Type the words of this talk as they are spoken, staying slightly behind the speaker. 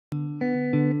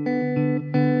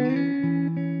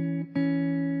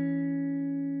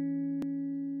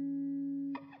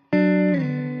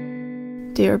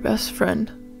Dear best friend,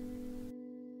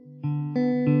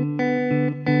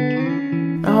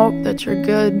 I hope that you're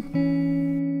good,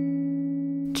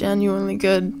 genuinely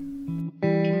good.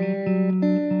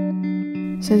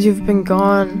 Since you've been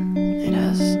gone, it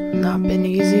has not been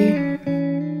easy,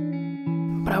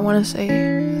 but I want to say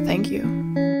thank you.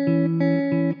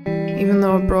 Even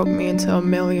though it broke me into a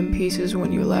million pieces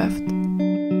when you left,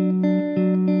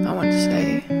 I want to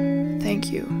say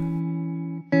thank you.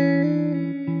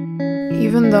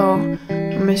 Even though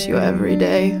I miss you every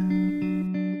day,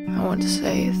 I want to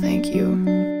say thank you.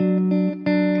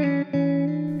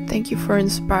 Thank you for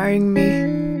inspiring me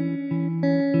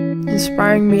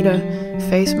to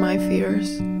face my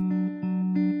fears.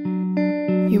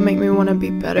 You make me want to be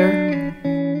better.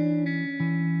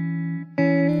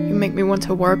 You make me want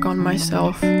to work on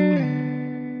myself.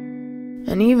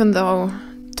 And even though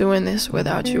doing this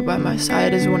without you by my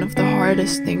side is one of the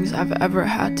hardest things I've ever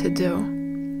had to do,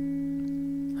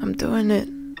 I'm doing it.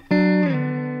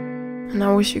 And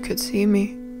I wish you could see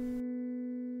me.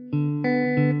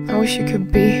 I wish you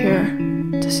could be here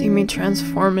to see me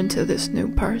transform into this new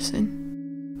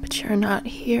person. But you're not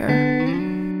here.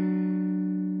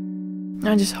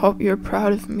 I just hope you're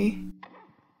proud of me.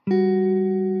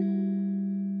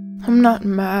 I'm not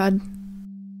mad.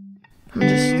 I'm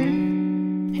just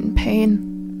in pain.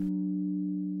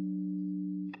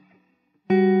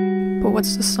 But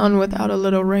what's the sun without a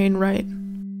little rain, right?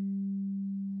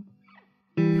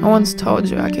 I once told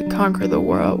you I could conquer the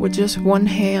world with just one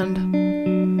hand,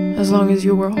 as long as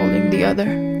you were holding the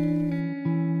other.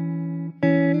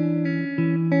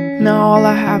 Now all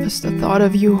I have is the thought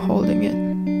of you holding it.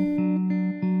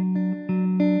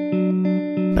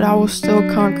 But I will still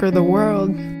conquer the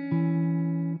world,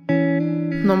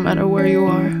 no matter where you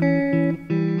are.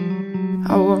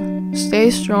 I will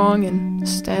stay strong and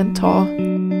stand tall,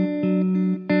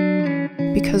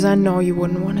 because I know you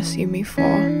wouldn't want to see me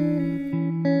fall.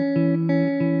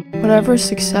 Whatever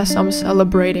success I'm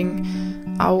celebrating,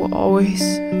 I will always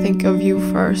think of you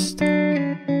first,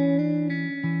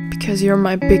 because you're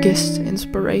my biggest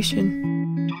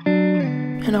inspiration,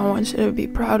 and I want you to be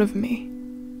proud of me.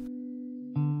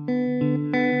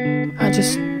 I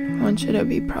just want you to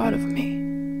be proud of me.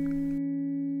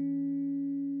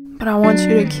 But I want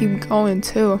you to keep going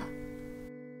too.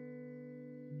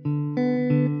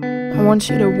 I want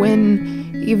you to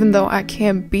win, even though I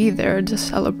can't be there to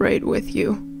celebrate with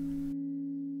you.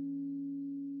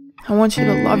 I want you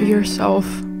to love yourself.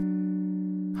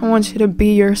 I want you to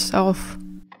be yourself.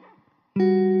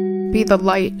 Be the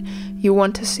light you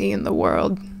want to see in the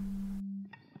world.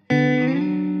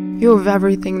 You have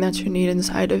everything that you need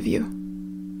inside of you.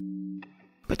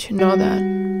 But you know that.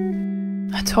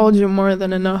 I told you more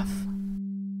than enough.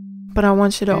 But I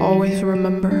want you to always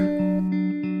remember.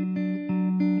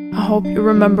 I hope you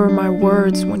remember my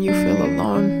words when you feel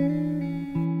alone.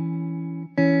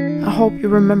 I hope you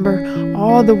remember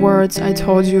all the words I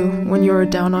told you when you were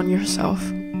down on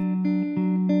yourself.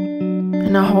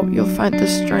 And I hope you'll find the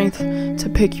strength to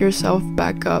pick yourself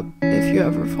back up if you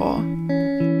ever fall.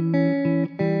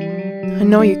 I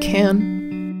know you can.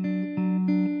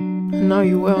 I know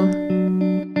you will.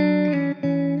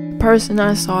 The person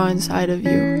I saw inside of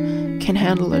you can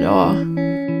handle it all.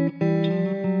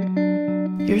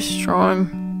 You're strong.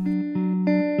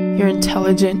 You're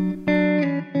intelligent.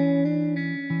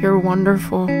 You're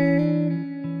wonderful.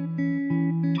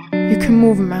 You can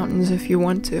move mountains if you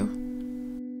want to.